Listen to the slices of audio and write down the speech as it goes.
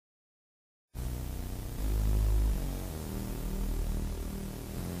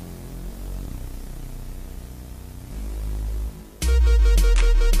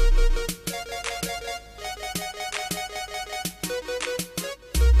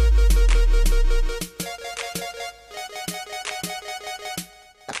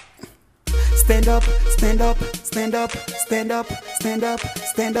Stand up, stand up, stand up, stand up, stand up,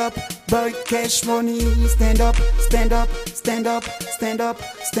 stand up. Boy, cash money. Stand up, stand up, stand up, stand up,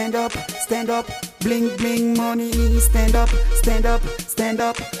 stand up, stand up. Bling bling money. Stand up, stand up, stand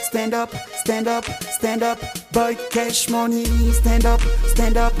up, stand up, stand up, stand up. Boy, cash money. Stand up,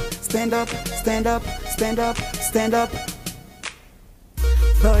 stand up, stand up, stand up, stand up, stand up.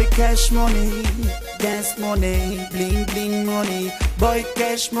 Boy, cash money, dance money, bling bling money. Boy,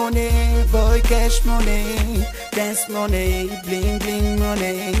 cash money, dance money, bling bling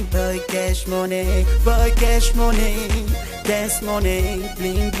money. Boy, cash money, dance money,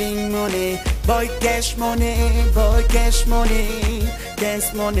 bling bling money. Boy, cash money,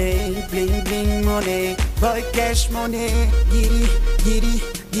 dance money, bling bling money. Boy, cash money, giddy, giddy,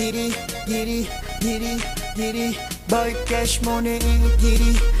 giddy, giddy, giddy, giddy. Boy, cash money,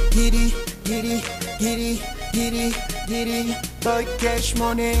 giddy, giddy, giddy, giddy, giddy, giddy. Boy, cash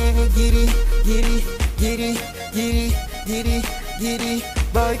money, giddy, giddy, giddy, giddy, giddy, giddy.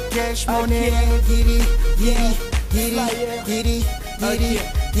 Boy, cash money, giddy, giddy, giddy, giddy, giddy,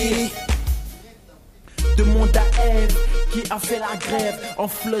 giddy. Demande à Ève qui a fait la grève, en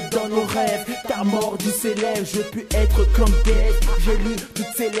flotte dans nos rêves. Ta mort dit ses lèvres, je puis être comme Dave. J'ai lu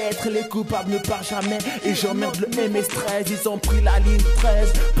toutes ces lettres, les coupables ne partent jamais. Et j'emmerde le MS13, ils ont pris la ligne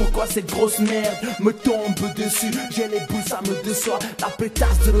 13. Pourquoi cette grosse merde me tombe dessus? J'ai les boules, ça me déçoit, la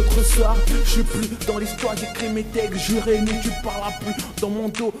pétasse de l'autre soir. Je suis plus dans l'histoire, j'écris mes textes, jour et nuit, tu parles plus. Dans mon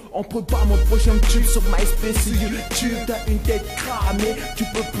dos, on prépare mon prochain tube sur MySpace, YouTube. T'as une tête cramée, tu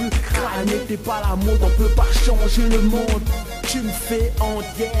peux plus cramer. T'es pas la mode, on peut pas changer le monde. Tu me fais en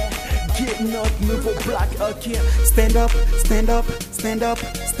yeah, Gamnot, nouveau black, ok. Stand up, stand up, stand up,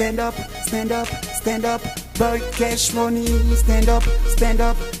 stand up, stand up, stand up. Boy, cash money. Stand up, stand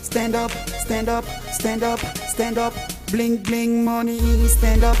up, stand up, stand up, stand up, stand up. Bling bling money.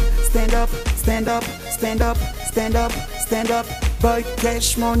 Stand up, stand up, stand up, stand up, stand up, stand up. Boy,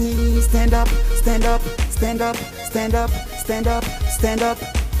 cash money. Stand up, stand up, stand up, stand up, stand up, stand up.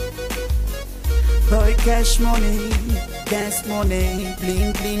 Boy, cash money, dance money,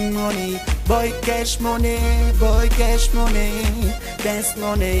 bling bling money. Boy, cash money, dance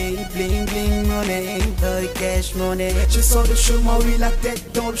money, bling bling money. Boy, cash money. Je sors de chez moi, oui, la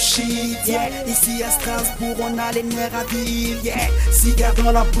tête dans le shit, yeah. Ici à Strasbourg, on a les nerfs à vivre, yeah. Cigare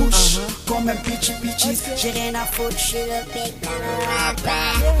dans la bouche, comme un pitchy pitchy. J'ai rien à foutre, je suis le big dans le rap.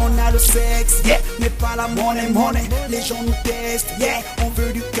 On a le sexe, yeah, mais pas la money, money. Les gens nous testent, yeah. On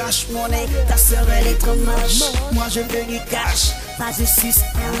veut du cash money. Ta sœur, elle est trop moche, moi je veux du cash. Pas de suspense,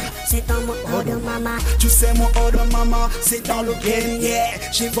 c'est dans mon haut de maman. Tu sais mon haut de maman, c'est dans le game, yeah.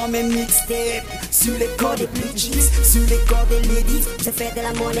 J'ai vendu mes mixtapes sur les corps des bitches, sur les corps des ladies. Je fais de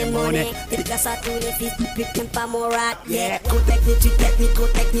la money. Dédicace à tous les fils, putain pas mon rap, yeah. Go-technique, tu technique,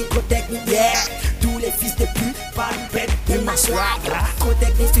 go-technique, yeah. Tous les fils de pute parlent bête de ma swag.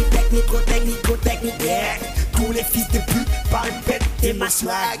 Go-technique, tu technique, yeah. Tous les fils de pute parlent bête de ma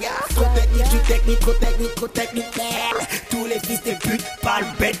swag. Go-technique, tu technique, yeah. Tous les fils de pute parlent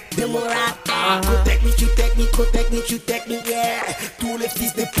bête de mon rap. Go-technique, tu technique, yeah. Tous les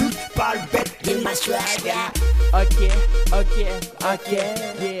fils de pute parlent bête de ma swag. Ok,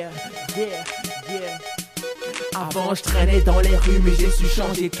 yeah. Avant je traînais dans les rues mais j'ai su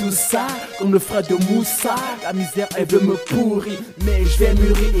changer tout ça. Comme le frère de Moussa, la misère elle veut me pourrir. Mais je vais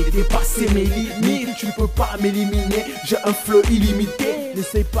mûrir et dépasser mes limites. Tu ne peux pas m'éliminer, j'ai un flow illimité.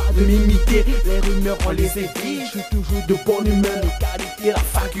 N'essaye pas de m'imiter, les rumeurs on les évite. Je suis toujours de bonne humeur, de qualité,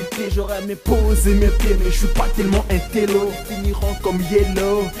 la faculté. J'aurais aimé poser mes pieds mais je suis pas tellement intello. Ils finiront comme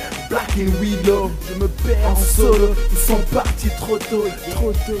Yellow, Black and Willow. Je me perds en solo, ils sont partis trop tôt.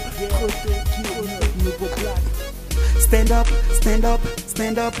 Nouveau black. Stand up, stand up,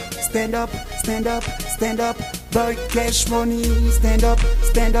 stand up, stand up, stand up, stand up. Boy, cash money. Stand up,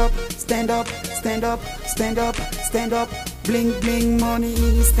 stand up, stand up, stand up, stand up, stand up. Bling bling money.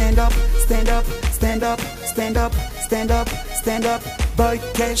 Stand up, stand up, stand up, stand up, stand up, stand up. Boy,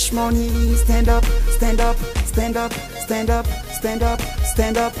 cash money. Stand up, stand up, stand up, stand up, stand up,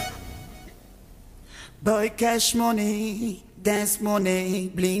 stand up. Boy, cash money. Dance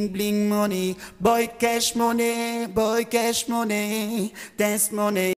money, bling bling money. Boy, cash money, dance money.